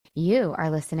You are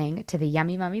listening to the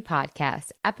Yummy Mummy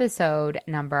Podcast, episode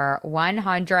number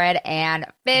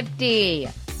 150.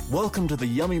 Welcome to the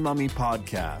Yummy Mummy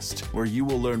Podcast, where you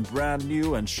will learn brand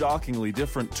new and shockingly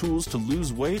different tools to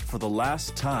lose weight for the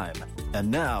last time. And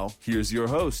now, here's your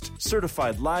host,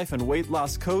 certified life and weight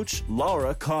loss coach,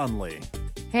 Laura Conley.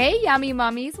 Hey, Yummy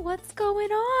Mummies, what's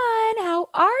going on? How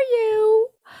are you?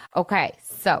 Okay,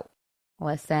 so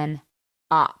listen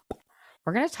up.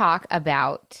 We're going to talk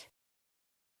about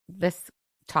this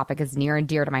topic is near and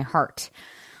dear to my heart.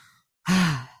 Do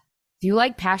you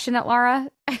like passionate,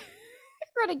 Laura?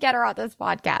 We're going to get her on this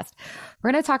podcast.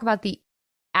 We're going to talk about the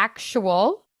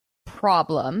actual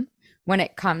problem when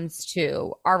it comes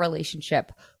to our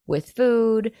relationship with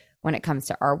food, when it comes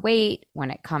to our weight,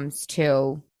 when it comes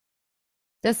to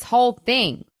this whole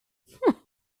thing.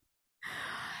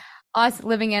 Us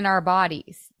living in our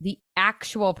bodies, the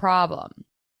actual problem.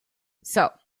 So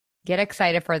get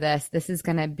excited for this. This is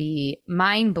going to be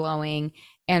mind-blowing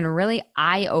and really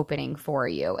eye-opening for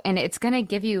you. And it's going to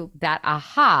give you that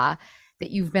aha that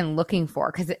you've been looking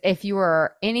for. Because if you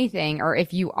are anything, or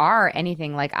if you are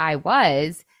anything like I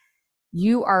was,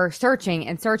 you are searching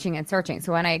and searching and searching.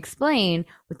 So when I explain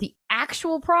what the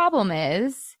actual problem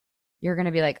is, you're going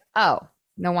to be like, oh,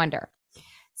 no wonder.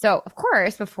 So of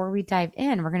course, before we dive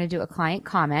in, we're going to do a client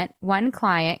comment. One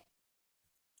client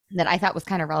that I thought was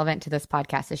kind of relevant to this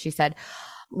podcast is she said,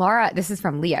 Laura, this is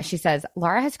from Leah. She says,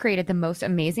 Laura has created the most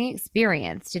amazing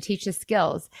experience to teach the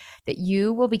skills that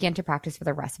you will begin to practice for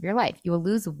the rest of your life. You will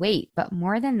lose weight, but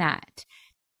more than that,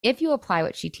 if you apply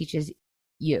what she teaches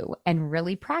you and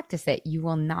really practice it, you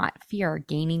will not fear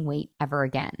gaining weight ever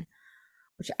again,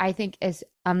 which I think is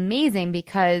amazing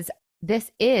because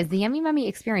this is the Yummy Mummy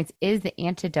experience is the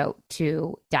antidote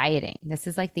to dieting. This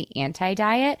is like the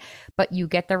anti-diet, but you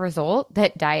get the result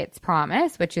that diets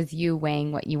promise, which is you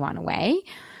weighing what you want to weigh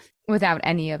without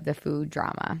any of the food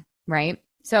drama, right?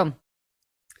 So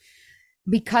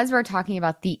because we're talking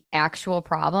about the actual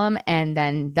problem and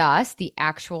then thus the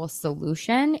actual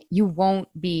solution, you won't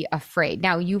be afraid.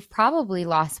 Now, you've probably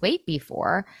lost weight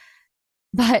before,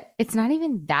 but it's not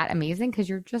even that amazing because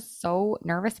you're just so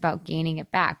nervous about gaining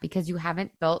it back because you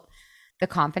haven't built the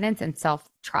confidence and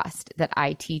self-trust that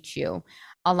I teach you,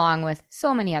 along with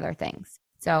so many other things.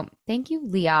 So thank you,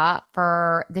 Leah,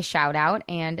 for the shout out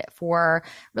and for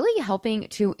really helping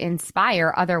to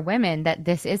inspire other women that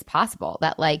this is possible,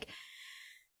 that like,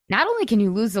 not only can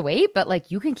you lose the weight, but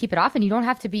like you can keep it off and you don't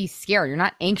have to be scared. You're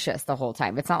not anxious the whole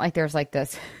time. It's not like there's like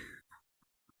this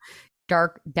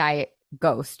dark diet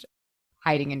ghost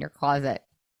hiding in your closet,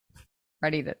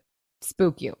 ready to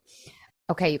spook you.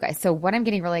 Okay, you guys. So what I'm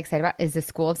getting really excited about is the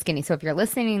School of Skinny. So if you're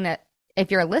listening to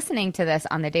this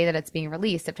on the day that it's being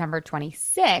released, September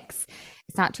 26th,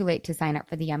 it's not too late to sign up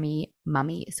for the Yummy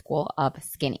Mummy School of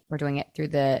Skinny. We're doing it through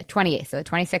the 28th. So the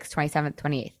 26th, 27th,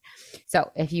 28th.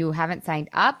 So if you haven't signed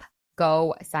up,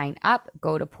 go sign up.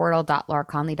 Go to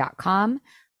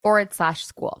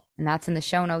portal.lauraconley.com/school. And that's in the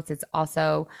show notes. It's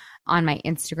also on my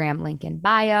Instagram link in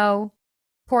bio.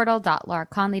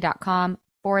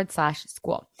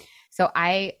 portal.lauraconley.com/school. So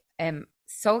I am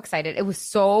so excited. It was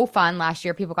so fun last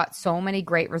year. People got so many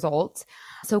great results.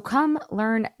 So come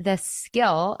learn the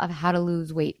skill of how to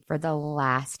lose weight for the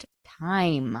last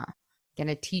time. I'm going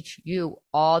to teach you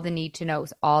all the need to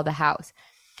knows, all the hows.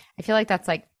 I feel like that's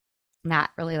like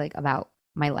not really like about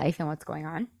my life and what's going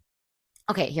on.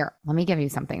 Okay, here, let me give you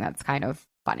something that's kind of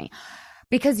funny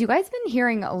because you guys have been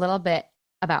hearing a little bit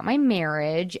about my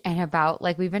marriage and about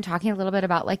like we've been talking a little bit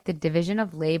about like the division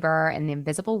of labor and the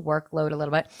invisible workload a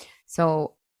little bit.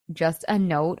 So just a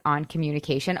note on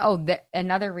communication. Oh,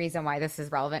 another reason why this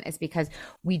is relevant is because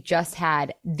we just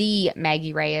had the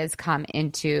Maggie Reyes come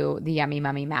into the Yummy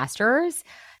Mummy Masters.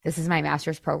 This is my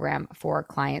master's program for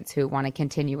clients who want to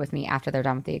continue with me after they're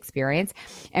done with the experience.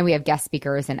 And we have guest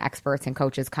speakers and experts and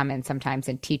coaches come in sometimes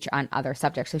and teach on other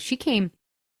subjects. So she came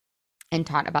and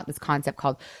taught about this concept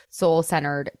called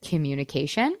soul-centered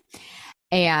communication.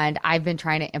 And I've been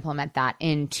trying to implement that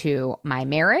into my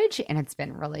marriage, and it's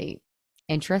been really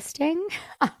interesting.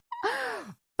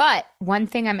 But one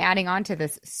thing I'm adding on to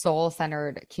this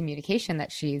soul-centered communication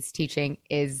that she's teaching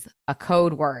is a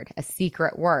code word, a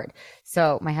secret word.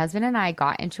 So my husband and I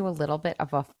got into a little bit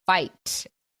of a fight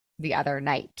the other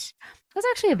night. It was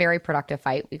actually a very productive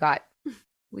fight. We got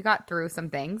through some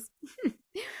things.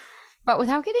 But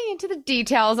without getting into the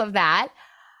details of that,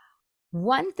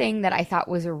 one thing that I thought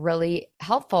was really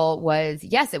helpful was,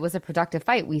 yes, it was a productive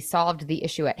fight. We solved the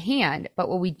issue at hand, but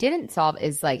what we didn't solve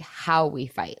is like how we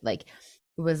fight. Like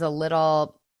it was a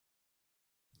little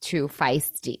too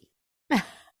feisty.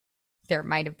 there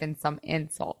might have been some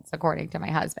insults, according to my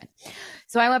husband.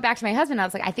 So I went back to my husband. I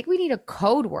was like, I think we need a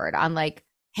code word on like,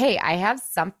 hey, I have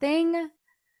something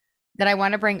that I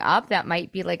want to bring up that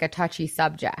might be like a touchy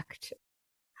subject,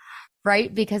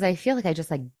 right? Because I feel like I just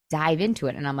like dive into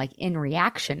it and I'm like in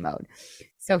reaction mode.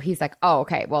 So he's like, oh,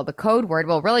 okay, well, the code word,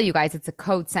 well, really, you guys, it's a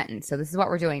code sentence. So this is what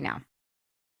we're doing now.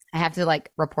 I have to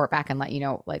like report back and let you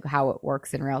know like how it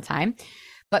works in real time.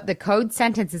 But the code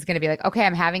sentence is going to be like, okay,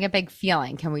 I'm having a big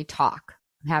feeling. Can we talk?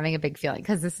 I'm having a big feeling.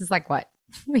 Because this is like what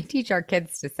we teach our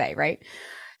kids to say, right?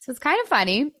 So it's kind of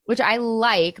funny, which I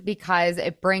like because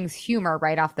it brings humor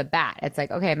right off the bat. It's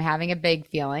like, okay, I'm having a big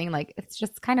feeling. Like, it's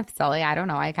just kind of silly. I don't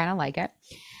know. I kind of like it.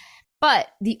 But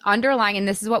the underlying, and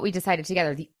this is what we decided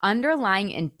together, the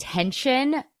underlying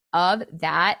intention of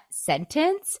that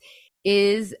sentence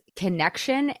is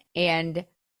connection, and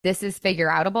this is figure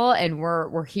outable, and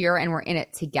we're here and we're in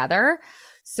it together.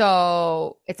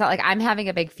 So it's not like I'm having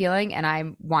a big feeling and I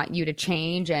want you to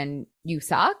change and you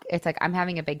suck. It's like I'm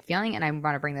having a big feeling and I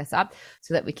want to bring this up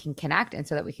so that we can connect and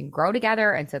so that we can grow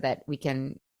together and so that we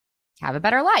can have a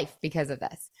better life because of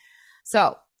this.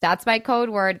 So that's my code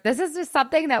word. This is just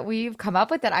something that we've come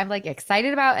up with that I'm like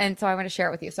excited about. And so I want to share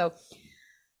it with you. So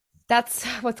that's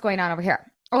what's going on over here.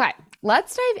 Okay,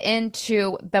 let's dive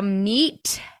into the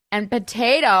meat and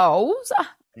potatoes,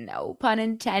 no pun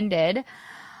intended,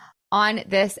 on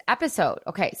this episode.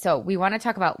 Okay, so we want to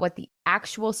talk about what the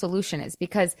actual solution is,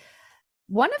 because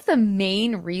one of the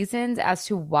main reasons as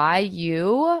to why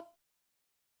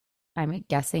I'm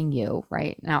guessing you,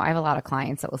 right? Now, I have a lot of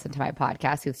clients that listen to my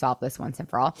podcast who've solved this once and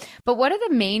for all. But what are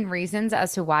the main reasons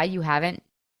as to why you haven't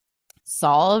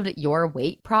solved your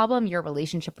weight problem, your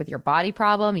relationship with your body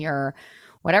problem, your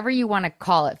whatever you want to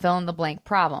call it, fill in the blank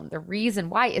problem? The reason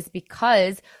why is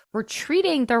because we're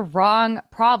treating the wrong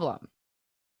problem.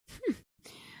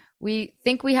 We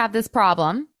think we have this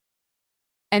problem,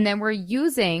 and then we're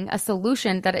using a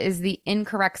solution that is the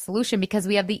incorrect solution because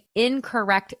we have the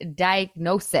incorrect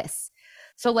diagnosis.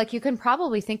 So like you can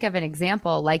probably think of an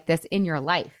example like this in your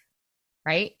life,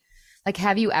 right? Like,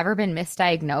 have you ever been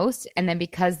misdiagnosed? And then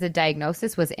because the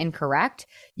diagnosis was incorrect,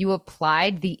 you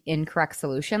applied the incorrect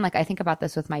solution. Like I think about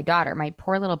this with my daughter, my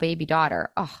poor little baby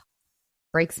daughter. Oh,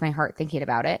 breaks my heart thinking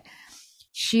about it.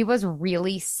 She was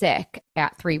really sick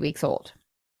at 3 weeks old,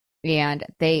 and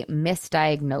they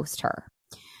misdiagnosed her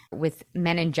with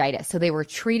meningitis. So they were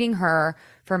treating her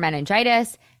for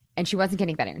meningitis, and she wasn't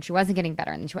getting better, and she wasn't getting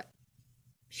better. And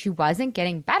she wasn't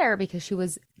getting better because she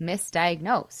was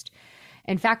misdiagnosed.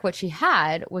 In fact, what she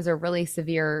had was a really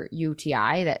severe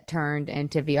UTI that turned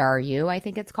into VRU, I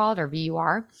think it's called, or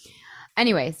VUR.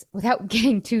 Anyways, without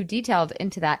getting too detailed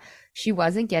into that, she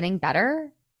wasn't getting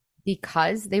better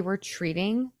because they were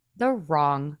treating the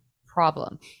wrong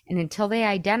problem. And until they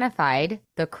identified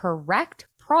the correct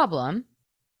problem,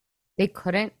 they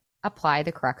couldn't apply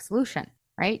the correct solution,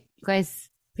 right? You guys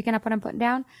picking up what I'm putting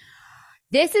down?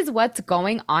 This is what's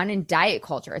going on in diet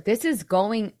culture. This is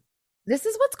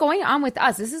what's going on with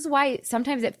us. This is why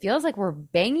sometimes it feels like we're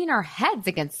banging our heads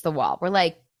against the wall. We're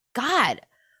like, God,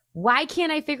 why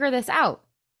can't I figure this out?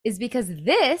 Is because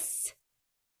this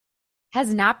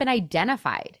has not been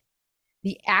identified.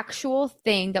 The actual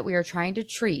thing that we are trying to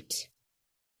treat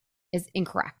is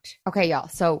incorrect. Okay, y'all.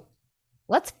 So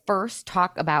let's first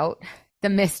talk about the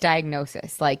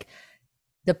misdiagnosis, like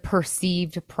the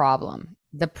perceived problem,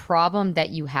 the problem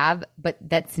that you have, but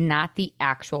that's not the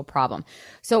actual problem.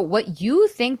 So what you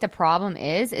think the problem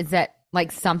is that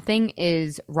like something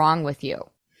is wrong with you,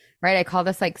 right? I call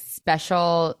this like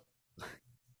special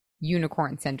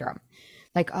unicorn syndrome.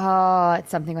 Like, oh, it's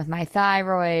something with my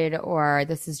thyroid, or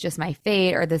this is just my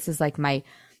fate, or this is like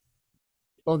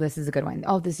this is a good one.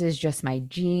 Oh, this is just my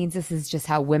genes. This is just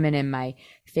how women in my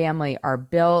family are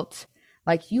built.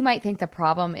 Like you might think the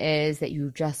problem is that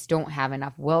you just don't have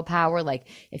enough willpower. Like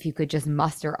if you could just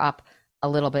muster up a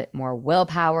little bit more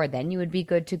willpower, then you would be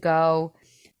good to go.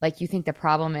 Like you think the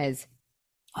problem is,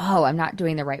 oh, I'm not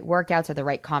doing the right workouts or the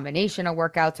right combination of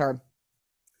workouts, or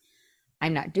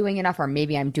I'm not doing enough, or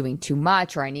maybe I'm doing too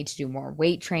much, or I need to do more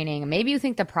weight training. Maybe you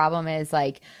think the problem is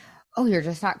like, oh, you're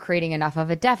just not creating enough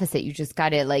of a deficit. You just got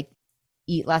to like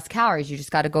eat less calories. You just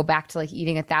got to go back to like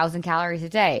eating 1,000 calories a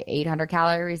day, 800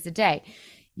 calories a day.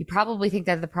 You probably think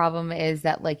that the problem is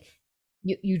that like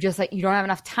you just like you don't have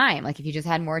enough time. Like if you just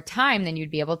had more time, then you'd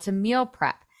be able to meal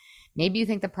prep. Maybe you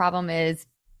think the problem is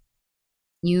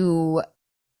you're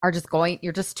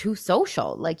just too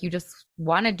social. Like you just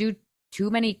want to do too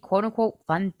many quote unquote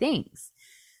fun things,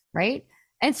 right?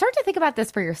 And start to think about this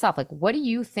for yourself. Like, what do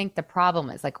you think the problem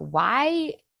is? Like,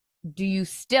 why do you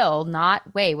still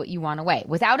not weigh what you want to weigh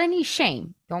without any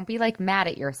shame? Don't be like mad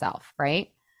at yourself,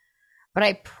 right? But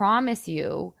I promise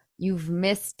you, you've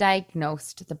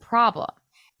misdiagnosed the problem.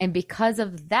 And because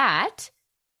of that,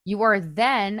 you are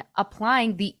then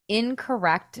applying the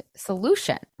incorrect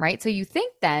solution, right? So you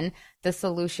think then the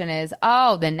solution is,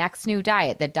 oh, the next new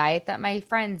diet, the diet that my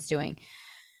friend's doing,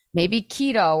 maybe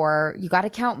keto, or you got to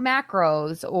count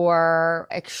macros, or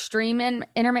extreme and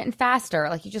intermittent faster.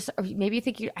 Like maybe you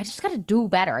think I just got to do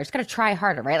better. I just got to try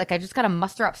harder, right? Like I just got to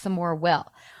muster up some more will.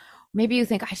 Maybe you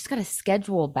think I just got to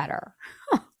schedule better.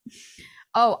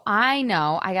 Oh, I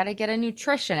know. I got to get a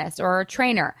nutritionist or a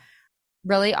trainer.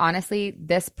 Really, honestly,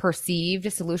 this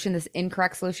perceived solution, this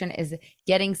incorrect solution, is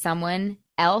getting someone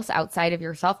else outside of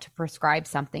yourself to prescribe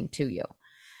something to you.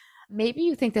 Maybe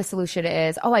you think the solution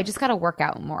is, oh, I just got to work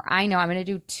out more. I know I'm going to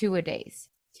do 2 a days.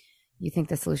 You think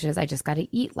the solution is, I just got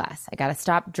to eat less. I got to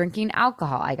stop drinking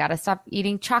alcohol. I got to stop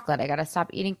eating chocolate. I got to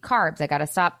stop eating carbs. I got to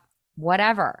stop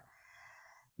whatever.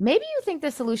 Maybe you think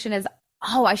the solution is,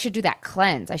 oh, I should do that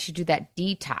cleanse. I should do that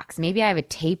detox. Maybe I have a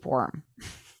tapeworm.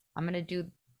 I'm going to do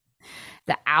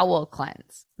the owl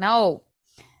cleanse. No.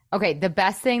 Okay. The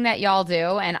best thing that y'all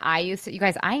do, and you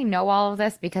guys, I know all of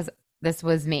this because this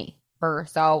was me for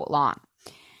so long.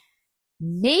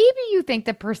 Maybe you think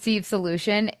the perceived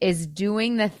solution is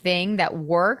doing the thing that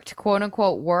worked, quote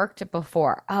unquote, worked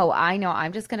before. Oh, I know.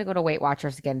 I'm just going to go to Weight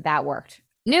Watchers again. That worked.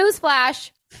 Newsflash.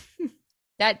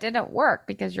 That didn't work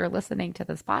because you're listening to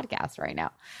this podcast right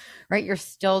now, right? You're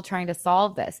still trying to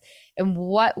solve this. And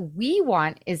what we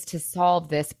want is to solve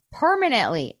this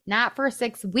permanently, not for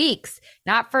 6 weeks,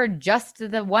 not for just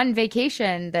the one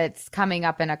vacation that's coming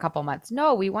up in a couple months.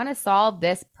 No, we want to solve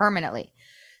this permanently.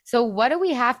 So what do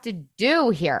we have to do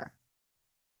here?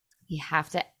 We have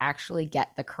to actually get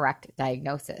the correct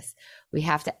diagnosis. We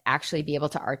have to actually be able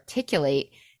to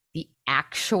articulate the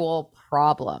actual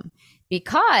problem,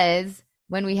 because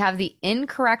when we have the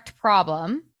incorrect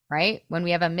problem, right? When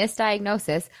we have a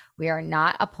misdiagnosis, we are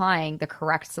not applying the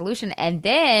correct solution. And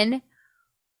then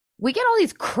we get all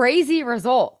these crazy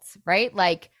results, right?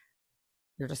 Like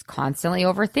you're just constantly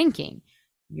overthinking.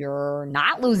 You're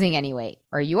not losing any weight,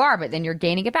 or you are, but then you're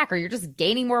gaining it back, or you're just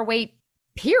gaining more weight,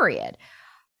 period.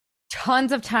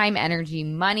 Tons of time, energy,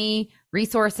 money,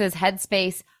 resources,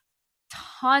 headspace,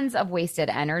 tons of wasted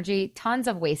energy, tons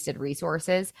of wasted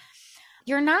resources.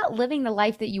 You're not living the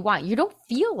life that you want. You don't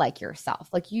feel like yourself.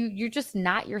 Like you're just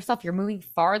not yourself. You're moving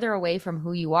farther away from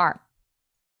who you are.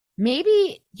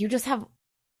 Maybe you just have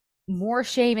more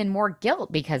shame and more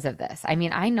guilt because of this. I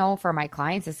mean, I know for my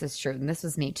clients, this is true. And this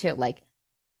was me too. Like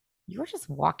you're just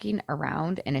walking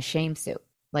around in a shame suit.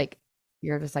 Like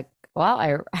you're just like, well,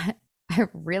 I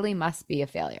really must be a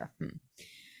failure.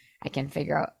 I can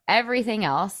figure out everything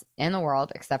else in the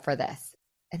world except for this.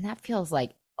 And that feels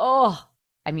like, oh,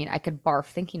 I mean, I could barf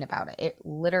thinking about it.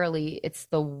 It's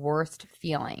the worst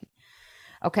feeling.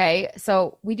 Okay.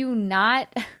 So we do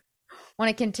not want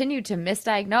to continue to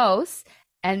misdiagnose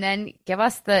and then give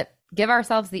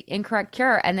ourselves the incorrect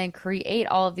cure and then create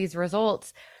all of these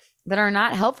results that are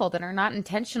not helpful, that are not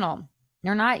intentional.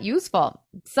 They're not useful.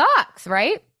 It sucks,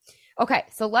 right? Okay.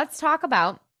 So let's talk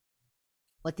about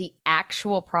what the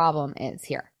actual problem is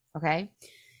here. Okay.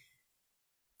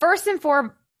 First and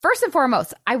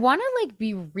foremost, I want to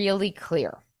be really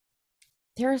clear.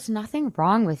 There's nothing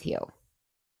wrong with you.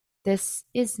 This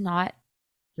is not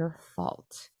your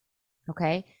fault.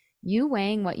 Okay? You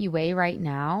weighing what you weigh right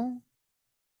now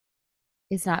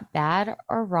is not bad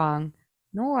or wrong,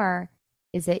 nor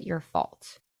is it your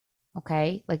fault.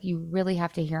 Okay? Like you really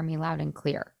have to hear me loud and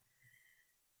clear.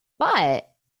 But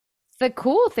the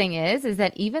cool thing is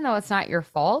that even though it's not your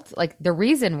fault, like the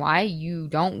reason why you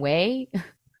don't weigh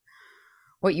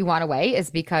what you want to weigh is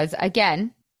because,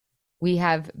 again, we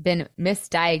have been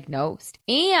misdiagnosed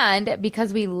and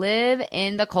because we live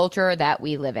in the culture that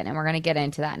we live in. And we're going to get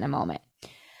into that in a moment.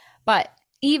 But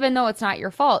even though it's not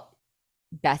your fault,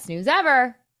 best news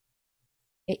ever,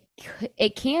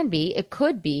 it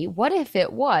could be, what if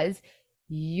it was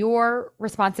your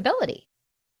responsibility?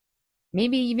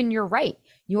 Maybe even you're right.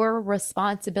 Your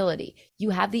responsibility. You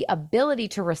have the ability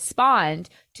to respond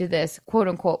to this quote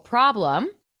unquote problem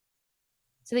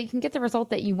so that you can get the result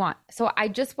that you want. So I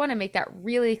just want to make that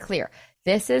really clear.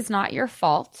 This is not your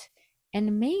fault,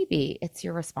 and maybe it's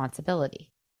your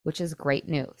responsibility, which is great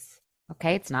news.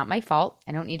 Okay, it's not my fault.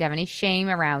 I don't need to have any shame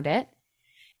around it.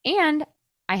 And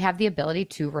I have the ability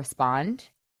to respond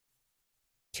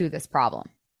to this problem,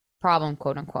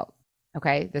 quote unquote.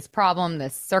 Okay, this problem,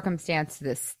 this circumstance,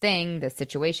 this thing, this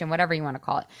situation, whatever you want to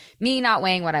call it. Me not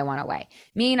weighing what I want to weigh.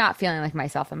 Me not feeling like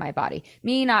myself in my body.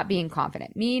 Me not being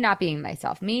confident. Me not being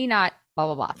myself. Me not blah,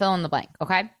 blah, blah. Fill in the blank.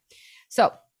 Okay,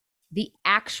 so the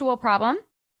actual problem,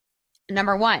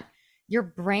 number one, Your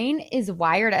brain is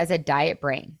wired as a diet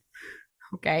brain.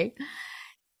 Okay.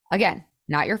 Again,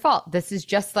 not your fault. This is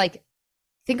just like,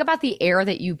 think about the air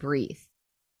that you breathe.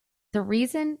 The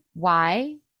reason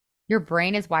why your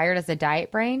brain is wired as a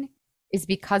diet brain is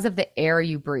because of the air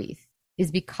you breathe, is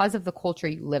because of the culture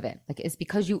you live in. Like, it's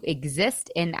because you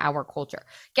exist in our culture.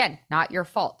 Again, not your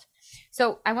fault.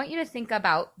 So I want you to think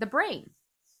about the brain.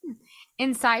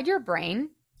 Inside your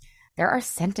brain, there are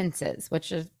sentences,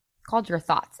 which is called your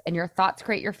thoughts. And your thoughts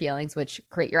create your feelings, which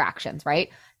create your actions, right?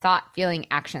 Thought, feeling,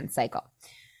 action cycle.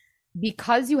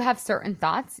 Because you have certain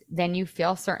thoughts, then you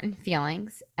feel certain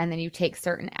feelings, and then you take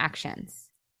certain actions.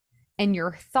 And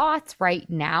your thoughts right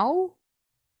now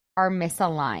are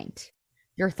misaligned.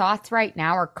 Your thoughts right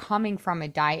now are coming from a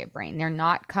diet brain. They're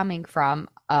not coming from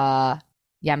a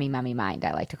yummy mummy mind,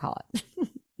 I like to call it.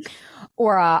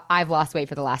 Or a I've lost weight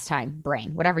for the last time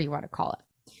brain, whatever you want to call it.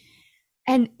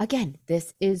 And again,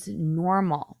 this is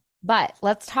normal. But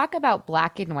let's talk about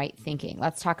black and white thinking.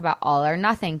 Let's talk about all or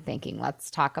nothing thinking. Let's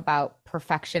talk about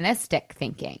perfectionistic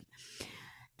thinking.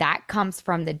 That comes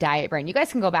from the diet brain. You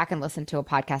guys can go back and listen to a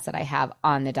podcast that I have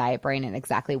on the diet brain and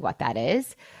exactly what that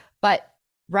is. But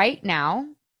right now,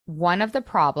 one of the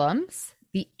problems,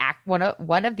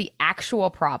 one of the actual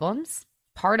problems,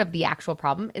 part of the actual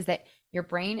problem is that your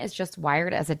brain is just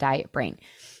wired as a diet brain.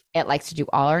 It likes to do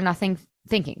all or nothing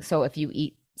thinking. So if you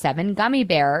eat 7 gummy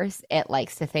bears, it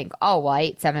likes to think, oh, well, I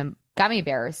ate 7 gummy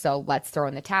bears, so let's throw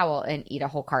in the towel and eat a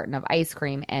whole carton of ice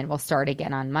cream and we'll start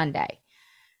again on Monday.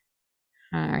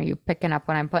 Are you picking up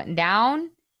what I'm putting down?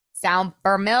 Sound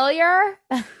familiar?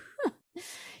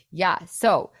 Yeah,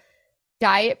 so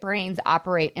diet brains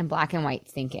operate in black and white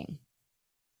thinking.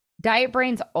 Diet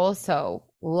brains also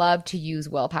love to use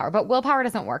willpower, but willpower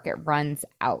doesn't work. It runs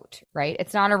out, right?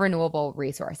 It's not a renewable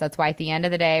resource. That's why at the end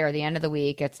of the day or the end of the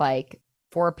week, it's like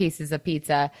 4 pieces of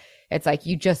pizza. It's like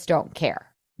you just don't care,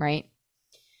 right?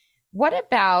 What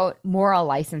about moral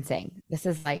licensing? This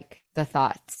is like the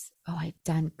thoughts. Oh, I've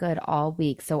done good all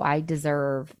week, so I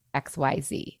deserve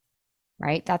XYZ,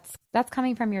 right? That's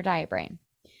coming from your diet brain.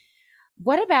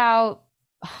 What about,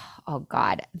 oh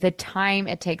God, the time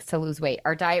it takes to lose weight?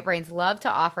 Our diet brains love to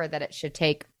offer that it should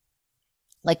take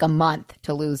like a month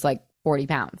to lose like 40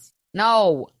 pounds.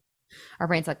 No. Our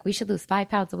brain's like, we should lose 5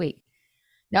 pounds a week.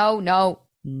 No.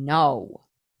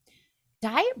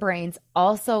 Diet brains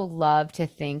also love to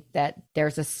think that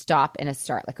there's a stop and a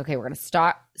start. Like, okay, we're going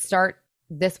to start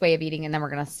this way of eating, and then we're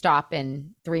going to stop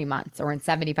in 3 months or in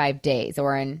 75 days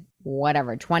or in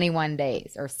whatever, 21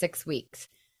 days or 6 weeks.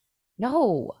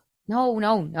 No.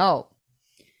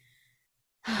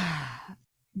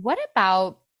 What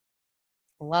about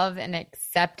love and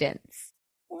acceptance?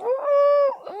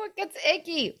 Oh, it gets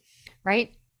icky,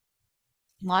 right?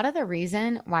 A lot of the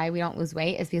reason why we don't lose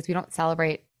weight is because we don't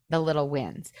celebrate the little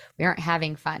wins. We aren't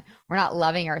having fun. We're not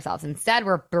loving ourselves. Instead,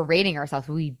 we're berating ourselves.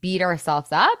 We beat ourselves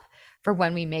up for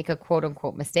when we make a quote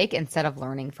unquote mistake instead of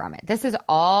learning from it. This is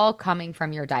all coming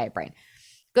from your diet brain.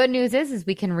 Good news is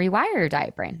we can rewire your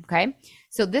diet brain. Okay.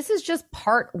 So this is just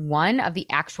part 1 of the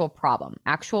actual problem.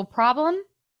 Actual problem,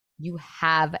 you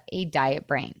have a diet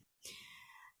brain.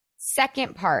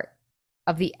 Second part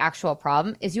of the actual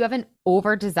problem is you have an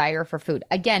over desire for food.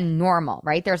 Again, normal,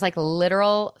 right? There's like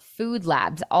literal food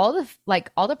labs. All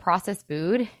the processed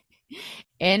food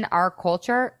in our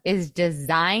culture is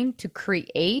designed to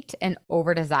create an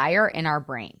over desire in our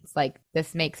brains. Like,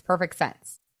 this makes perfect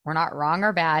sense. We're not wrong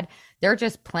or bad. They're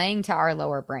just playing to our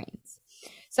lower brains.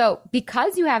 So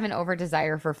because you have an over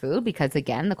desire for food, because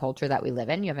again, the culture that we live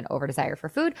in, you have an over desire for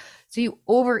food. So you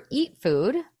overeat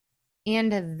food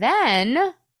and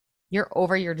then you're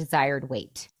over your desired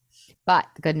weight. But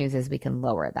the good news is we can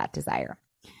lower that desire.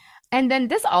 And then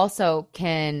this also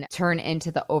can turn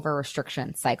into the over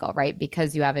restriction cycle, right?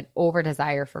 Because you have an over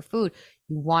desire for food.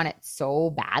 You want it so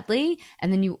badly,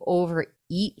 and then you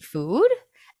overeat food.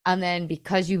 And then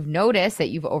because you've noticed that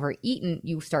you've overeaten,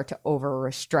 you start to over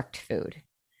restrict food,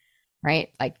 right?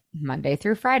 Like Monday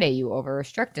through Friday, you over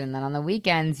restrict it. And then on the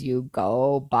weekends, you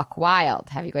go buck wild.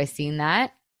 Have you guys seen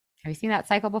that? Have you seen that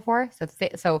cycle before?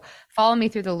 So follow me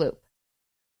through the loop.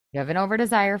 You have an over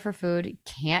desire for food, you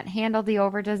can't handle the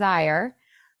over desire.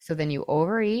 So then you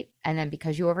overeat. And then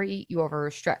because you overeat, you over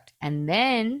restrict. And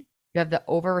then you have the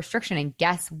over restriction. And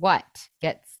guess what?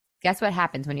 Guess what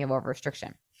happens when you have over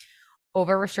restriction?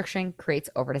 Over restriction creates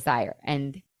over desire.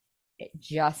 And it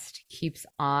just keeps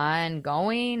on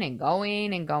going and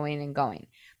going and going and going.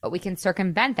 But we can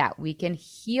circumvent that. We can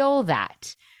heal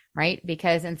that, right?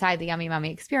 Because inside the Yummy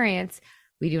Mummy experience,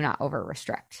 we do not over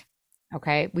restrict.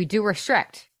 Okay. We do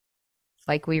restrict.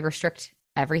 Like we restrict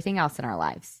everything else in our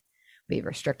lives. We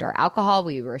restrict our alcohol.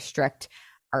 We restrict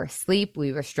our sleep,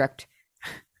 we restrict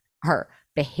our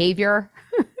behavior,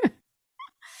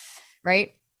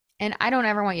 right? And I don't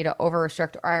ever want you to over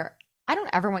restrict, or I don't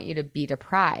ever want you to be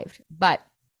deprived. But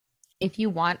if you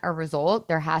want a result,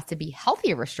 there has to be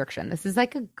healthy restriction. This is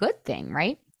like a good thing,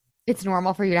 right? It's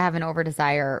normal for you to have an over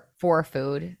desire for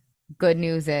food. Good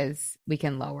news is we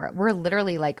can lower it. We're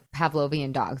literally like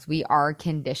Pavlovian dogs. We are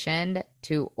conditioned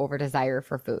to over desire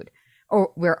for food,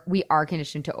 or we are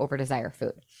conditioned to over desire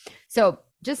food. So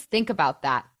just think about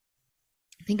that.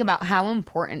 Think about how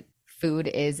important food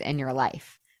is in your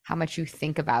life, how much you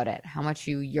think about it, how much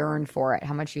you yearn for it,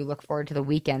 how much you look forward to the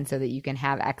weekend so that you can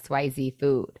have XYZ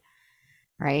food,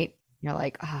 right? You're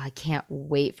like, oh, I can't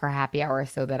wait for happy hour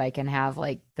so that I can have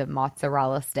like the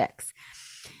mozzarella sticks.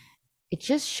 It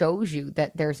just shows you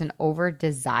that there's an over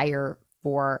desire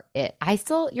for it.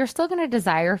 You're still going to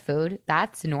desire food.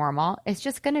 That's normal. It's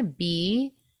just going to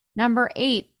be number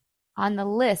 8 on the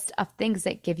list of things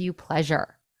that give you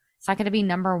pleasure. It's not going to be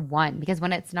number 1, because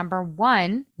when it's number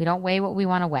 1, we don't weigh what we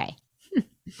want to weigh.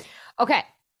 Okay.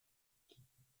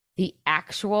 The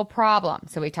actual problem.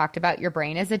 So we talked about your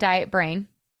brain is a diet brain.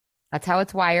 That's how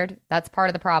it's wired. That's part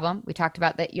of the problem. We talked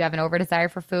about that you have an over desire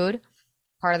for food.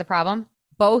 Part of the problem.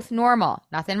 Both normal.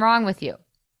 Nothing wrong with you.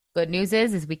 Good news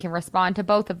is we can respond to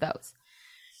both of those.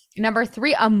 Number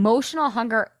 3, emotional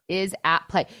hunger is at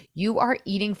play. You are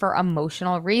eating for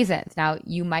emotional reasons. Now,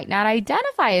 you might not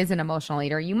identify as an emotional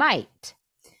eater. You might.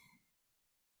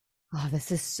 Oh,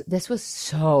 this was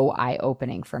so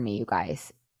eye-opening for me, you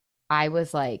guys. I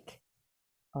was like,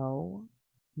 oh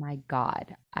my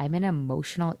God, I'm an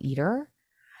emotional eater?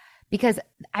 Because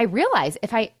I realized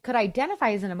if I could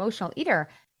identify as an emotional eater,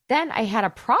 then I had a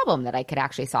problem that I could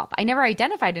actually solve. I never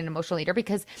identified an emotional eater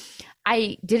because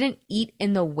I didn't eat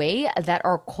in the way that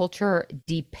our culture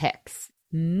depicts,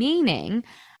 meaning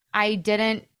I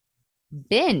didn't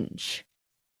binge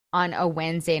on a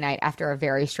Wednesday night after a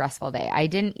very stressful day. I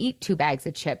didn't eat 2 bags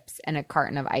of chips and a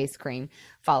carton of ice cream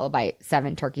followed by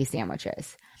 7 turkey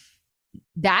sandwiches.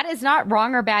 That is not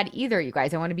wrong or bad either, you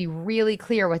guys. I want to be really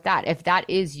clear with that. If that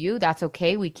is you, that's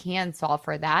okay. We can solve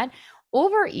for that.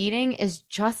 Overeating is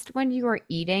just when you are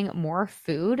eating more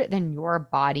food than your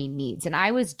body needs. And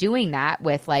I was doing that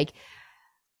with like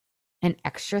an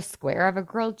extra square of a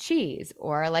grilled cheese,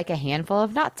 or like a handful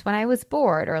of nuts when I was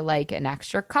bored, or like an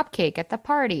extra cupcake at the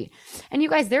party. And you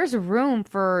guys, there's room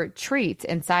for treats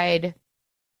inside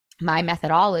my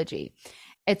methodology.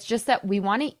 It's just that we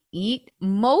want to eat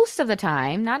most of the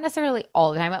time, not necessarily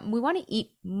all the time, but we want to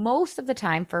eat most of the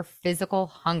time for physical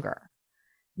hunger,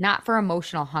 not for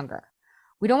emotional hunger.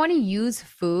 We don't want to use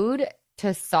food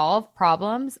to solve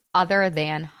problems other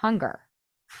than hunger,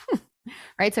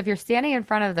 right? So if you're standing in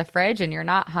front of the fridge and you're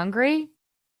not hungry,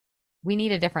 we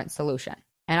need a different solution.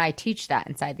 And I teach that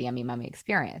inside the Yummy Mummy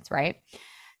experience, right?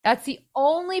 That's the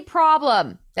only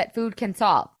problem that food can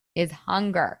solve, is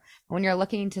hunger. When you're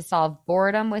looking to solve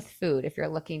boredom with food, if you're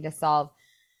looking to solve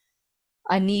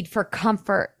a need for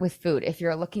comfort with food, if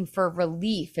you're looking for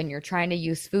relief and you're trying to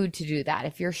use food to do that,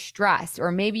 if you're stressed,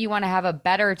 or maybe you want to have a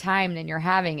better time than you're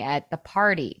having at the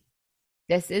party,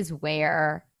 this is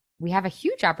where we have a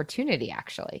huge opportunity,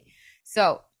 actually.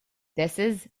 So this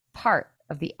is part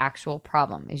of the actual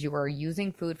problem, is you are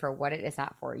using food for what it is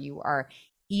not for. You are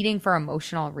eating for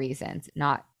emotional reasons,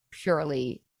 not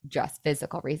purely just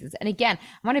physical reasons. And again,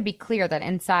 I want to be clear that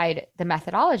inside the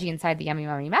methodology, inside the Yummy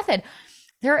Mummy method,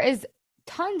 there is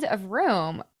tons of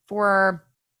room for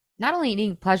not only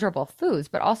eating pleasurable foods,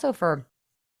 but also for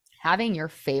having your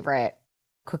favorite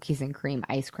cookies and cream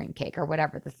ice cream cake, or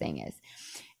whatever the thing is.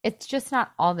 It's just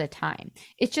not all the time.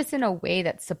 It's just in a way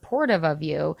that's supportive of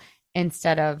you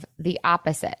instead of the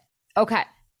opposite. Okay.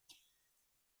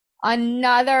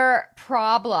 Another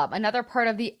problem, another part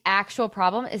of the actual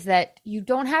problem, is that you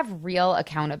don't have real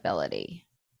accountability.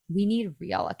 We need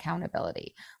real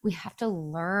accountability. We have to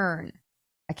learn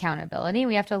accountability.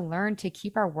 We have to learn to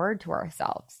keep our word to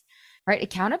ourselves, right?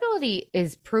 Accountability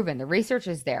is proven. The research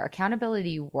is there.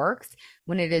 Accountability works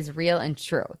when it is real and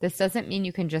true. This doesn't mean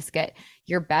you can just get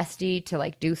your bestie to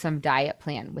like do some diet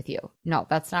plan with you. No,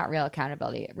 that's not real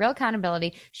accountability. Real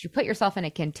accountability is you put yourself in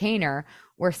a container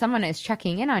where someone is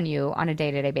checking in on you on a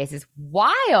day-to-day basis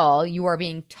while you are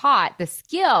being taught the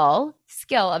skill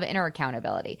of inner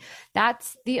accountability.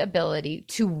 That's the ability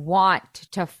to want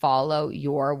to follow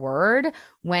your word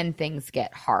when things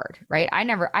get hard, right?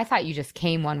 I thought you just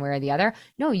came one way or the other.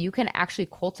 No, you can actually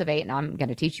cultivate, and I'm going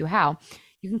to teach you how.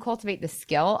 You can cultivate the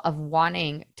skill of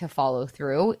wanting to follow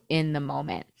through in the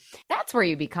moment. That's where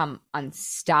you become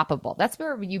unstoppable. That's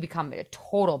where you become a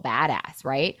total badass,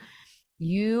 right?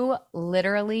 You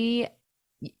literally,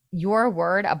 your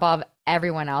word above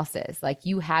everyone else's. Like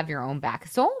you have your own back.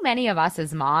 So many of us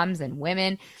as moms and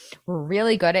women, we're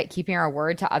really good at keeping our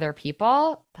word to other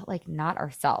people, but like not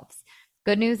ourselves.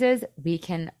 Good news is we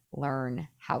can learn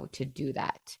how to do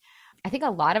that. I think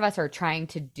a lot of us are trying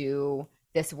to do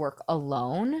this work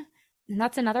alone. And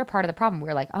that's another part of the problem.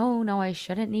 We're like, oh no, I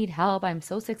shouldn't need help. I'm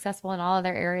so successful in all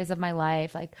other areas of my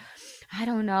life. Like, I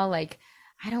don't know, like,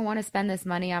 I don't want to spend this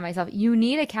money on myself. You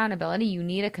need accountability. You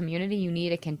need a community. You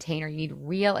need a container. You need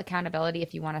real accountability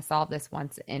if you want to solve this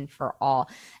once and for all.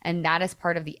 And that is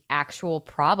part of the actual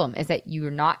problem, is that you're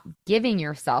not giving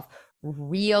yourself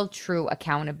real, true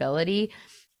accountability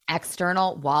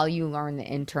external while you learn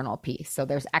the internal piece. So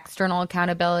there's external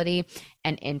accountability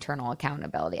and internal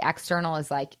accountability. External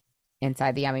is like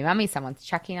inside the Yummy Mummy, someone's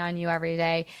checking on you every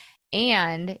day,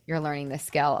 and you're learning the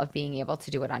skill of being able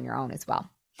to do it on your own as well.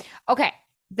 Okay.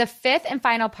 The fifth and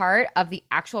final part of the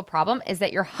actual problem is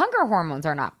that your hunger hormones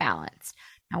are not balanced.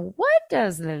 Now, what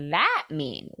does that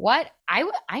mean?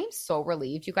 I'm so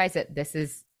relieved, you guys, that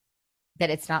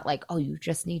it's not like, oh, you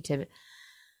just need to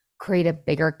create a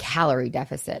bigger calorie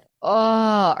deficit.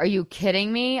 Oh, are you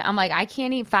kidding me? I'm like, I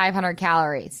can't eat 500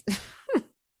 calories.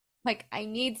 Like, I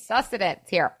need sustenance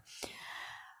here.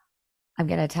 I'm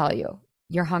going to tell you,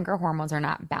 your hunger hormones are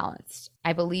not balanced.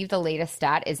 I believe the latest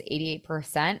stat is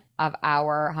 88% of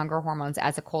our hunger hormones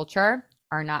as a culture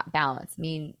are not balanced,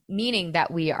 meaning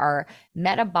that we are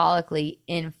metabolically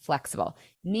inflexible,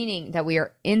 meaning that we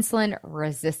are insulin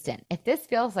resistant. If this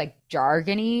feels like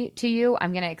jargony to you,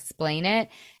 I'm going to explain it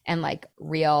in like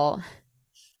real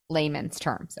layman's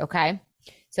terms, okay?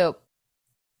 So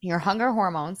your hunger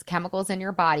hormones, chemicals in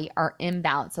your body, are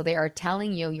imbalanced. So they are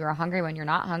telling you you're hungry when you're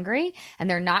not hungry, and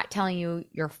they're not telling you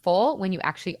you're full when you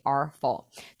actually are full.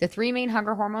 The three main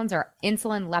hunger hormones are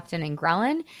insulin, leptin, and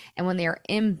ghrelin. And when they are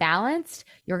imbalanced,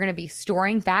 you're going to be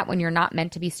storing fat when you're not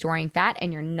meant to be storing fat,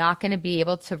 and you're not going to be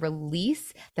able to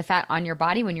release the fat on your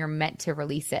body when you're meant to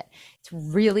release it. It's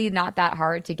really not that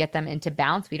hard to get them into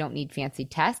balance. We don't need fancy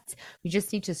tests. We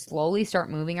just need to slowly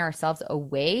start moving ourselves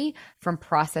away from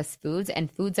processed foods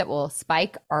and foods that will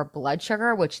spike our blood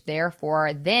sugar, which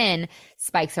therefore then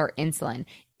spikes our insulin.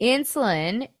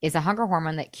 Insulin is a hunger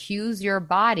hormone that cues your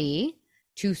body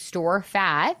to store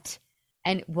fat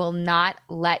and will not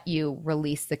let you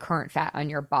release the current fat on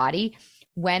your body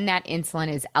when that insulin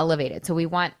is elevated. So we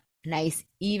want nice,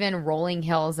 even rolling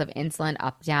hills of insulin,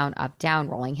 up, down,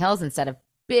 rolling hills, instead of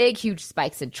big, huge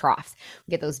spikes and troughs.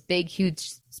 We get those big,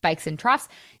 huge spikes and troughs.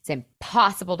 It's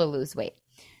impossible to lose weight.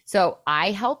 So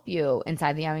I help you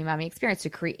inside the Yummy Mummy experience to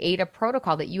create a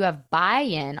protocol that you have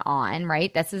buy-in on,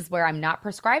 right? This is where I'm not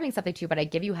prescribing something to you, but I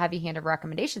give you heavy-handed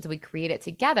recommendations. We create it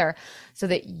together so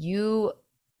that you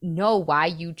know why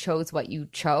you chose what you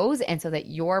chose, and so that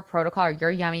your protocol or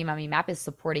your Yummy Mummy map is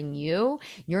supporting you.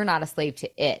 You're not a slave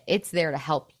to it. It's there to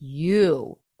help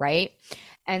you, right?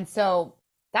 And so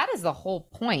that is the whole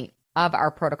point of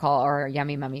our protocol or our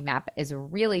Yummy Mummy map, is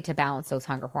really to balance those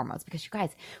hunger hormones. Because you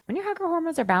guys, when your hunger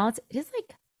hormones are balanced, it is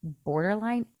like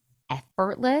borderline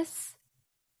effortless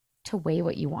to weigh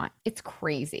what you want. It's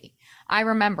crazy. I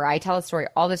remember, I tell a story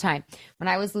all the time. When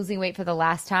I was losing weight for the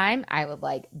last time, I would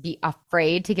like be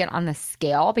afraid to get on the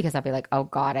scale, because I'd be like, oh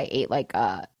God, I ate like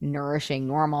a nourishing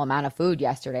normal amount of food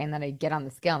yesterday. And then I'd get on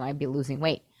the scale and I'd be losing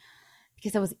weight,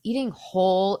 because I was eating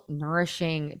whole,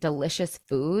 nourishing, delicious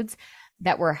foods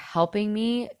that were helping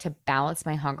me to balance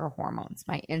my hunger hormones,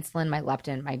 my insulin, my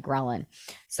leptin, my ghrelin.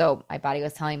 So my body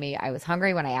was telling me I was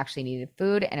hungry when I actually needed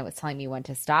food, and it was telling me when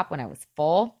to stop when I was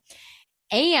full.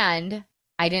 And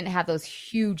I didn't have those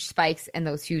huge spikes and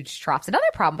those huge troughs. Another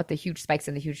problem with the huge spikes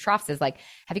and the huge troughs is, like,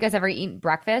 have you guys ever eaten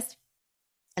breakfast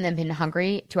and then been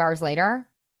hungry 2 hours later?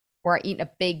 Or eaten a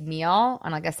big meal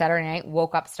on like a Saturday night,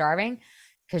 woke up starving?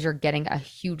 Because you're getting a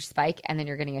huge spike and then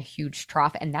you're getting a huge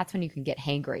trough. And that's when you can get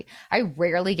hangry. I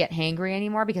rarely get hangry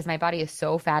anymore because my body is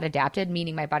so fat adapted,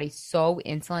 meaning my body's so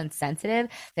insulin sensitive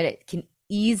that it can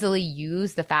easily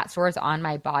use the fat stores on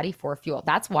my body for fuel.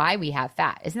 That's why we have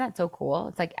fat. Isn't that so cool?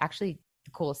 It's like actually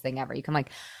the coolest thing ever. You can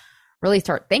like really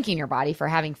start thanking your body for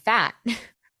having fat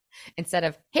instead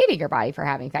of hating your body for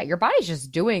having fat. Your body's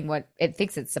just doing what it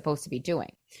thinks it's supposed to be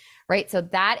doing. Right? So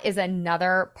that is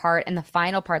another part. And the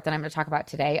final part that I'm going to talk about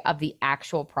today of the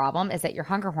actual problem is that your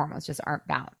hunger hormones just aren't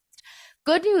balanced.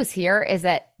 Good news here is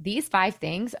that these 5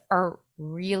 things are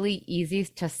really easy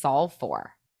to solve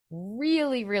for.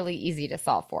 Really, really easy to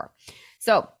solve for.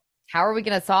 So how are we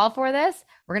going to solve for this?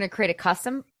 We're going to create a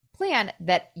custom plan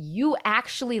that you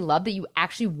actually love, that you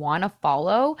actually want to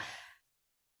follow,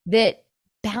 that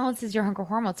balances your hunger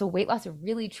hormones. So weight loss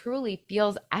really, truly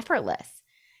feels effortless.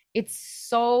 It's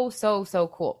so, so, so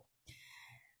cool.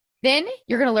 Then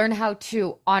you're going to learn how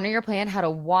to honor your plan, how to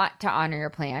want to honor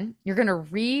your plan. You're going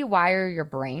to rewire your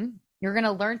brain. You're going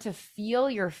to learn to feel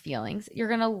your feelings. You're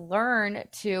going to learn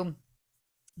to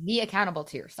be accountable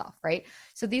to yourself, right?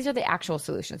 So these are the actual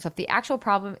solutions. So if the actual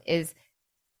problem is,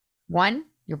 one,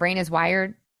 your brain is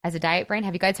wired as a diet brain.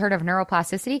 Have you guys heard of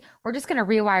neuroplasticity? We're just going to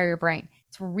rewire your brain.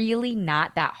 It's really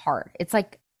not that hard. It's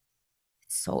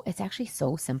actually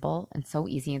so simple and so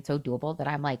easy and so doable that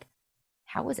I'm like,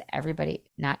 how is everybody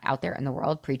not out there in the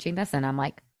world preaching this? And I'm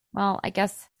like, well, I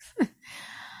guess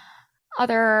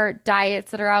other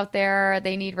diets that are out there,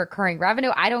 they need recurring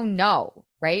revenue. I don't know,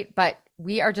 right? But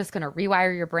we are just going to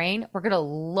rewire your brain. We're going to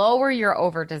lower your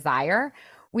over desire.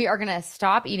 We are going to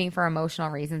stop eating for emotional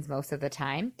reasons most of the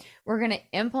time. We're going to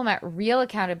implement real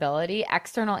accountability,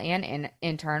 external and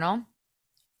internal.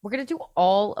 We're going to do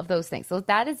all of those things. So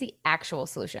that is the actual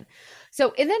solution.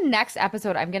 So in the next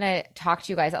episode, I'm going to talk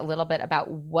to you guys a little bit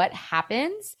about what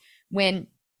happens when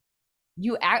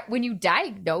you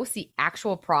diagnose the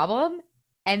actual problem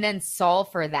and then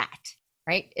solve for that,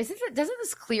 right? Doesn't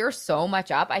this clear so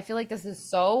much up? I feel like this is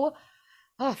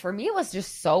for me, it was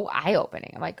just so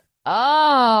eye-opening. I'm like,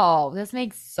 oh, this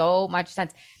makes so much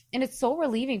sense. And it's so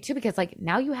relieving too, because like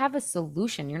now you have a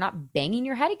solution. You're not banging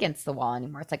your head against the wall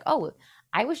anymore. It's like, oh,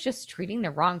 I was just treating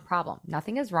the wrong problem.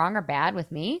 Nothing is wrong or bad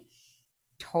with me.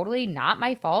 Totally not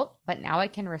my fault, but now I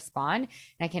can respond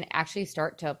and I can actually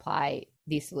start to apply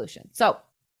these solutions. So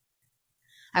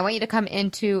I want you to come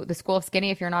into the School of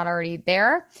Skinny if you're not already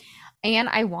there. And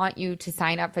I want you to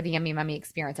sign up for the Yummy Mummy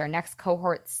experience. Our next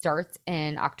cohort starts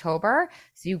in October.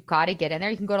 So you've got to get in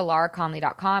there. You can go to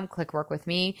lauraconley.com, click work with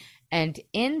me. And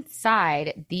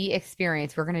inside the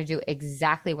experience, we're going to do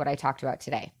exactly what I talked about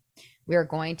today. We are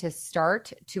going to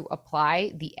start to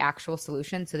apply the actual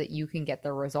solution so that you can get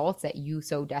the results that you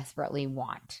so desperately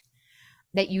want,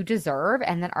 that you deserve,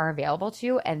 and that are available to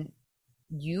you. And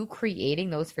you creating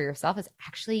those for yourself is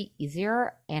actually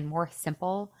easier and more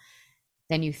simple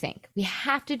than you think. We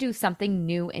have to do something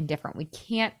new and different. We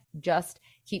can't just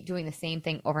keep doing the same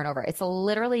thing over and over. It's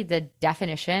literally the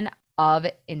definition of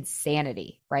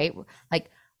insanity, right?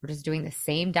 Like, we're just doing the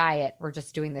same diet. We're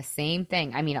just doing the same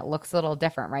thing. I mean, it looks a little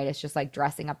different, right? It's just like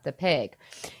dressing up the pig.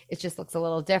 It just looks a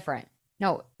little different.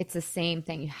 No, it's the same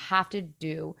thing. You have to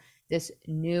do this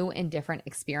new and different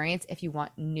experience if you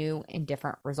want new and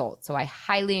different results. So I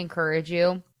highly encourage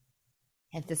you,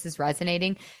 if this is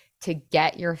resonating, to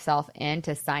get yourself in,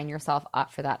 to sign yourself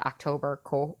up for that October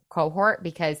cohort,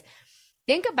 because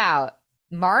think about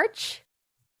March,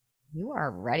 you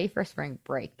are ready for spring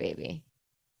break, baby.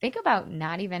 Think about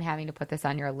not even having to put this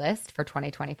on your list for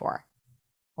 2024.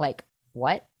 Like,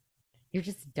 what? You're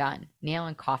just done. Nail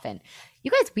and coffin. You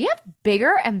guys, we have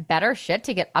bigger and better shit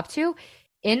to get up to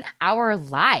in our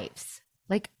lives.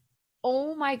 Like,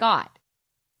 oh my God.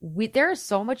 There is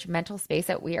so much mental space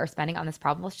that we are spending on this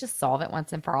problem. Let's just solve it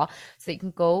once and for all so you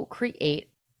can go create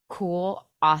cool,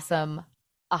 awesome,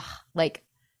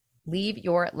 leave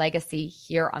your legacy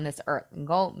here on this earth and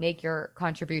go make your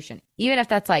contribution. Even if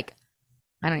that's like,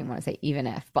 I don't even want to say even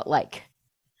if, but like,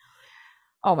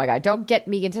 oh my God, don't get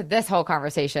me into this whole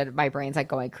conversation. My brain's like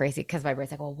going crazy because my brain's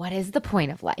like, well, what is the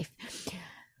point of life?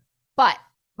 But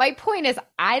my point is,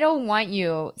 I don't want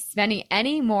you spending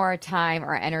any more time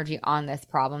or energy on this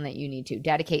problem that you need to.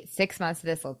 Dedicate 6 months to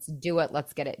this. Let's do it.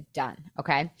 Let's get it done.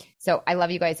 Okay. So I love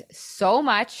you guys so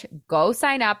much. Go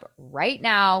sign up right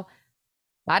now.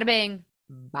 Bada bing,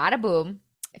 bada boom.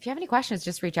 If you have any questions,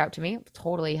 just reach out to me. I'll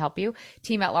totally help you.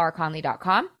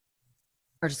 team@lauraconley.com,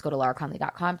 or just go to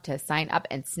lauraconley.com to sign up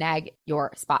and snag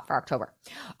your spot for October.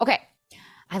 Okay.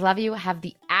 I love you. Have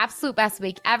the absolute best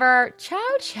week ever. Ciao,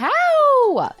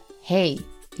 ciao. Hey,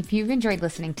 if you've enjoyed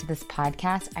listening to this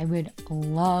podcast, I would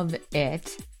love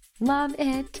it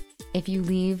if you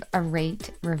leave a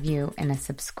rate, review, and a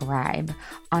subscribe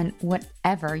on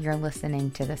whatever you're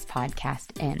listening to this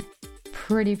podcast in.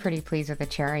 Pretty pleased with a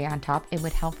cherry on top. It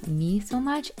would help me so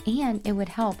much, and it would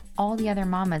help all the other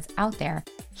mamas out there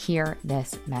hear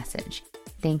this message.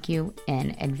 Thank you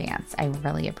in advance. I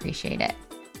really appreciate it.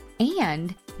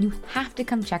 And you have to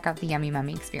come check out the Yummy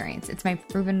Mummy experience. It's my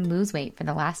proven lose weight for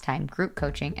the last time group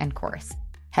coaching and course.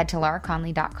 Head to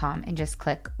lauraconley.com and just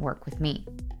click work with me.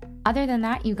 Other than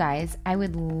that, you guys, I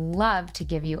would love to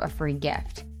give you a free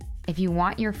gift. If you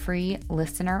want your free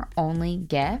listener only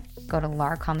gift, go to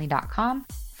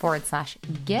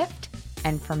lauraconley.com/gift.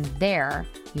 And from there,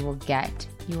 you will get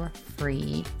your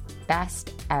free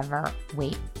best ever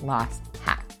weight loss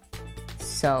hack.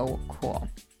 So cool.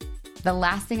 The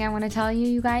last thing I want to tell you,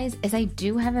 you guys, is I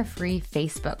do have a free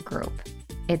Facebook group.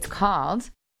 It's called,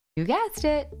 you guessed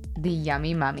it, the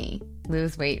Yummy Mummy.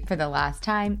 Lose weight for the last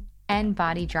time end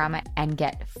body drama and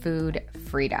get food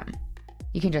freedom.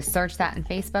 You can just search that on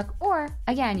Facebook, or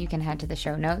again, you can head to the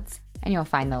show notes and you'll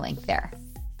find the link there.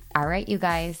 All right, you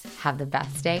guys, have the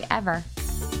best day ever.